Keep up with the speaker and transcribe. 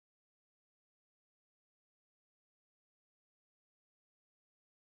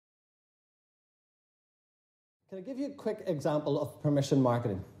Can I give you a quick example of permission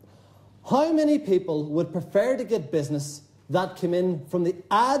marketing? How many people would prefer to get business that came in from the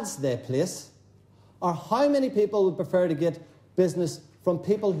ads they place, or how many people would prefer to get business from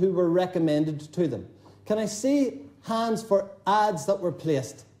people who were recommended to them? Can I see hands for ads that were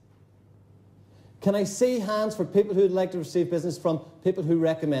placed? Can I see hands for people who would like to receive business from people who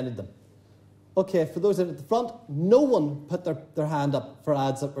recommended them? Okay, for those at the front, no one put their hand up for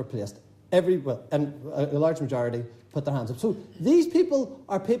ads that were placed. And a large majority put their hands up. So these people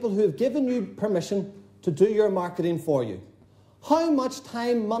are people who have given you permission to do your marketing for you. How much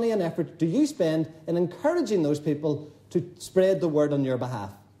time, money and effort do you spend in encouraging those people to spread the word on your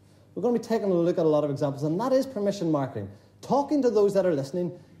behalf? We're going to be taking a look at a lot of examples, and that is permission marketing. Talking to those that are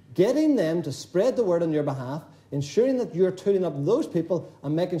listening, getting them to spread the word on your behalf, ensuring that you're tuning up those people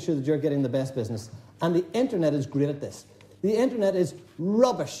and making sure that you're getting the best business. And the internet is great at this. The internet is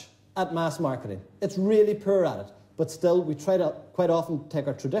rubbish at mass marketing. It's really poor at it. But still, we try to quite often take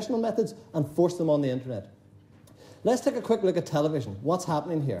our traditional methods and force them on the internet. Let's take a quick look at television. What's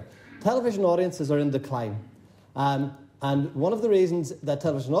happening here? Television audiences are in decline. And one of the reasons that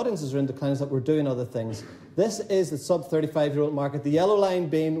television audiences are in decline is that we're doing other things. This is the sub-35-year-old market, the yellow line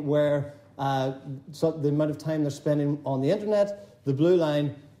being where the amount of time they're spending on the internet, the blue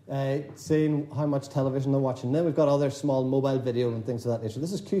line seeing how much television they're watching. Then we've got other small mobile video and things of that nature.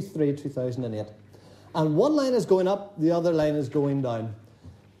 This is Q3 2008. And one line is going up, the other line is going down.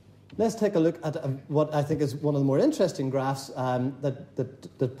 Let's take a look at what I think is one of the more interesting graphs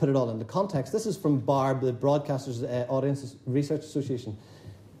that put it all into context. This is from BARB, the Broadcasters Audience Research Association.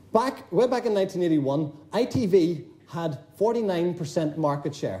 Way back in 1981, ITV had 49%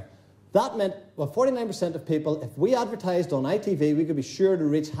 market share. That meant, well, 49% of people, if we advertised on ITV, we could be sure to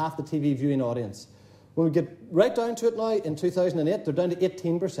reach half the TV viewing audience. When we get right down to it now, in 2008, they're down to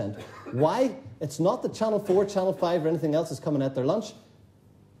 18%. Why? It's not that Channel 4, Channel 5 or anything else is coming at their lunch.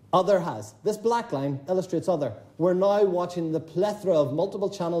 Other has. This black line illustrates other. We're now watching the plethora of multiple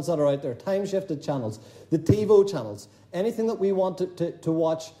channels that are out there, time-shifted channels, the TiVo channels, anything that we want to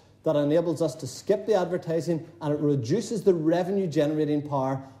watch that enables us to skip the advertising, and it reduces the revenue-generating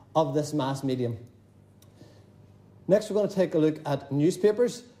power of this mass medium. Next, we're going to take a look at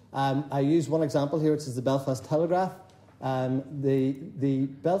newspapers. I use one example here, which is the Belfast Telegraph. The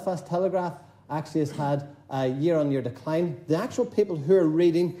Belfast Telegraph actually has had a year-on-year decline. The actual people who are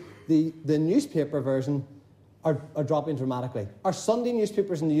reading the newspaper version are dropping dramatically. Our Sunday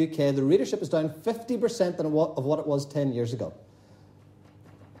newspapers in the UK, the readership is down 50% of what it was 10 years ago.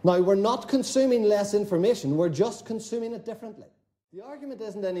 Now, we're not consuming less information, we're just consuming it differently. The argument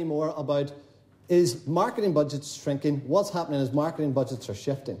isn't anymore about, is marketing budgets shrinking? What's happening is marketing budgets are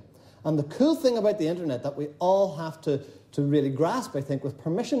shifting. And the cool thing about the internet that we all have to really grasp, I think, with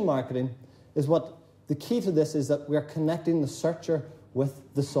permission marketing, is what the key to this is that we're connecting the searcher with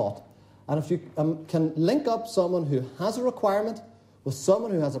the sought. And if you can link up someone who has a requirement with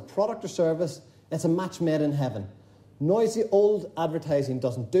someone who has a product or service, it's a match made in heaven. Noisy old advertising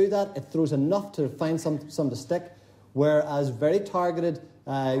doesn't do that. It throws enough to find some to stick, whereas very targeted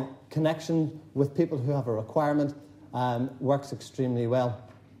connection with people who have a requirement works extremely well.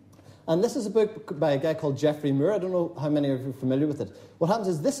 And this is a book by a guy called Geoffrey Moore. I don't know how many of you are familiar with it. What happens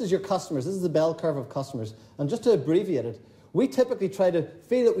is this is your customers. This is the bell curve of customers. And just to abbreviate it, we typically try to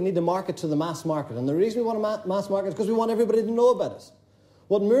feel that we need to market to the mass market. And the reason we want to mass market is because we want everybody to know about us.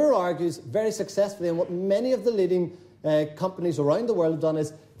 What Moore argues very successfully, and what many of the leading companies around the world have done,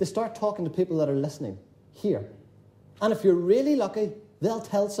 is they start talking to people that are listening here. And if you're really lucky, they'll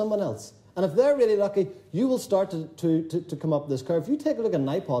tell someone else. And if they're really lucky, you will start to come up this curve. If you take a look at an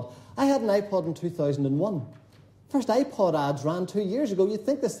iPod, I had an iPod in 2001. First iPod ads ran 2 years ago. You'd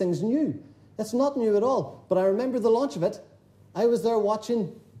think this thing's new. It's not new at all. But I remember the launch of it. I was there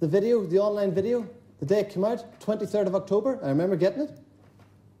watching the video, the online video, the day it came out, 23rd of October. I remember getting it.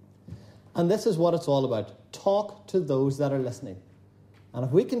 And this is what it's all about. Talk to those that are listening. And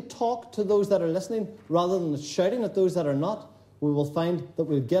if we can talk to those that are listening rather than shouting at those that are not, we will find that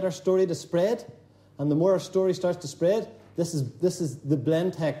we'll get our story to spread. And the more our story starts to spread, this is the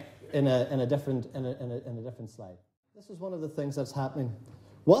blend tech in a different slide. This is one of the things that's happening.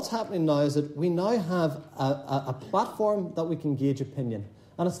 What's happening now is that we now have a platform that we can gauge opinion.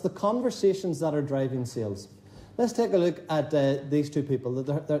 And it's the conversations that are driving sales. Let's take a look at these two people.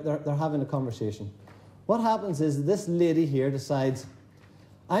 They're having a conversation. What happens is this lady here decides,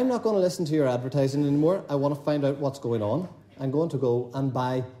 I'm not going to listen to your advertising anymore. I want to find out what's going on. I'm going to go and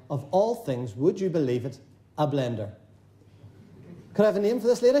buy, of all things, would you believe it, a blender. Could I have a name for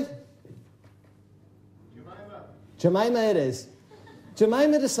this lady? Jemima. Jemima it is.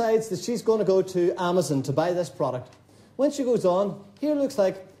 Jemima decides that she's going to go to Amazon to buy this product. When she goes on, here looks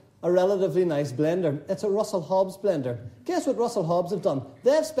like a relatively nice blender. It's a Russell Hobbs blender. Guess what Russell Hobbs have done?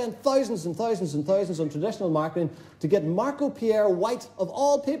 They've spent thousands and thousands and thousands on traditional marketing to get Marco Pierre White, of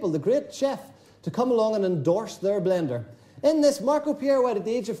all people, the great chef, to come along and endorse their blender. In this, Marco Pierre White, at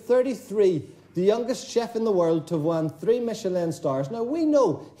the age of 33, the youngest chef in the world to have won 3 Michelin stars. Now, we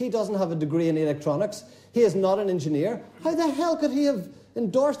know he doesn't have a degree in electronics. He is not an engineer. How the hell could he have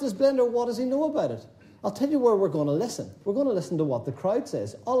endorsed this blender? What does he know about it? I'll tell you where we're going to listen. We're going to listen to what the crowd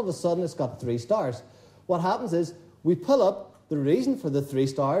says. All of a sudden, it's got 3 stars. What happens is we pull up the reason for the 3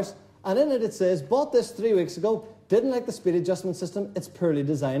 stars, and in it says, bought this 3 weeks ago, didn't like the speed adjustment system, it's poorly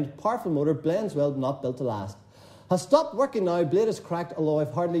designed, powerful motor, blends well, not built to last. Has stopped working now, blade is cracked, although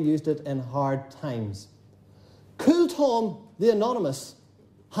I've hardly used it in hard times. Cool Tom, the anonymous,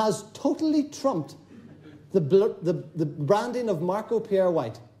 has totally trumped the branding of Marco Pierre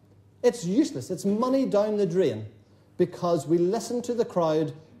White. It's useless. It's money down the drain because we listen to the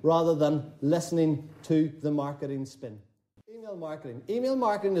crowd rather than listening to the marketing spin. Email marketing. Email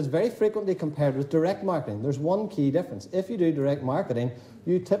marketing is very frequently compared with direct marketing. There's one key difference. If you do direct marketing,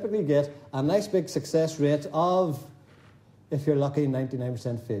 you typically get a nice big success rate of, if you're lucky,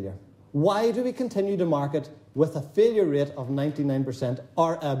 99% failure. Why do we continue to market with a failure rate of 99%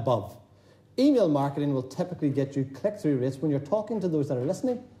 or above? Email marketing will typically get you click-through rates when you're talking to those that are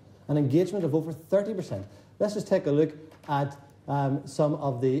listening, an engagement of over 30%. Let's just take a look at some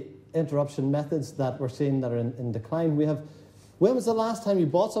of the interruption methods that we're seeing that are in decline. When was the last time you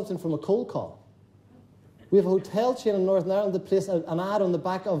bought something from a cold call? We have a hotel chain in Northern Ireland that placed an ad on the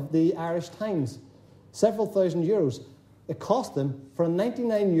back of the Irish Times, several thousand euros. It cost them, for a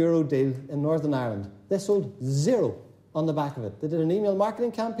 €99 deal in Northern Ireland, they sold 0 on the back of it. They did an email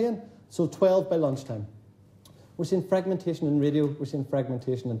marketing campaign, sold 12 by lunchtime. We're seeing fragmentation in radio, we're seeing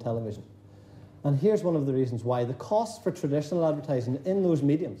fragmentation in television. And here's one of the reasons why. The cost for traditional advertising in those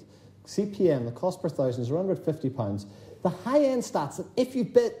mediums, CPM, the cost per thousand, is around about £50. The high-end stats that if you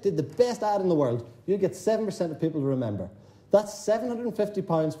did the best ad in the world, you'd get 7% of people to remember. That's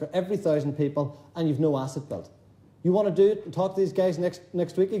 £750 for every 1,000 people, and you've no asset built. You want to do it and talk to these guys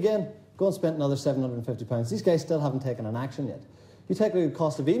next week again? Go and spend another £750. These guys still haven't taken an action yet. You take a look at the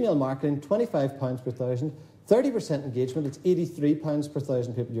cost of email marketing, £25 per 1,000, 30% engagement, it's £83 per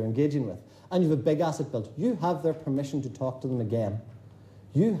 1,000 people you're engaging with. And you have a big asset built. You have their permission to talk to them again.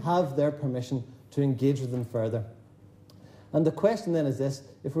 You have their permission to engage with them further. And the question then is this: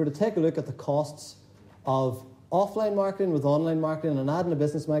 if we were to take a look at the costs of offline marketing with online marketing, an ad in a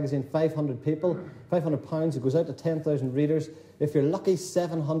business magazine, 500 people, £500, it goes out to 10,000 readers. If you're lucky,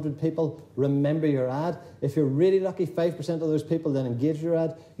 700 people remember your ad. If you're really lucky, 5% of those people then engage with your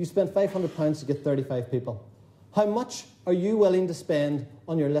ad. You spend £500 to get 35 people. How much are you willing to spend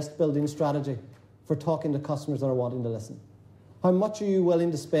on your list building strategy for talking to customers that are wanting to listen? How much are you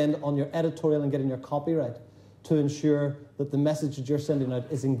willing to spend on your editorial and getting your copy right to ensure that the message that you're sending out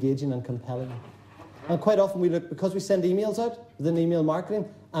is engaging and compelling? And quite often we look, because we send emails out within email marketing,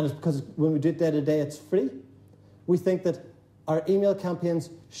 and it's because when we do it day to day it's free, we think that our email campaigns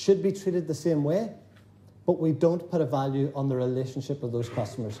should be treated the same way, but we don't put a value on the relationship with those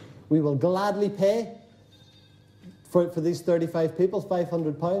customers. We will gladly pay for these 35 people,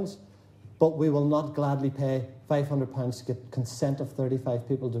 £500, but we will not gladly pay £500 to get consent of 35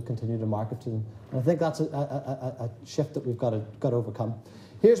 people to continue to market to them. And I think that's a shift that we've got to overcome.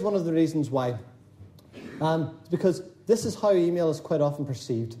 Here's one of the reasons why. Because this is how email is quite often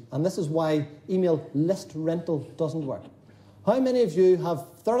perceived, and this is why email list rental doesn't work. How many of you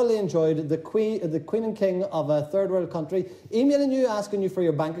have thoroughly enjoyed the Queen and King of a third world country emailing you, asking you for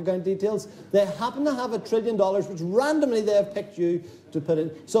your bank account details? They happen to have $1 trillion, which randomly they have picked you to put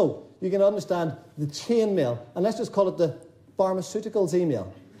in. So you can understand the chain mail, and let's just call it the pharmaceuticals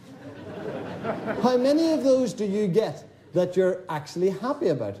email. How many of those do you get that you're actually happy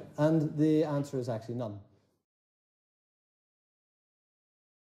about? And the answer is actually none.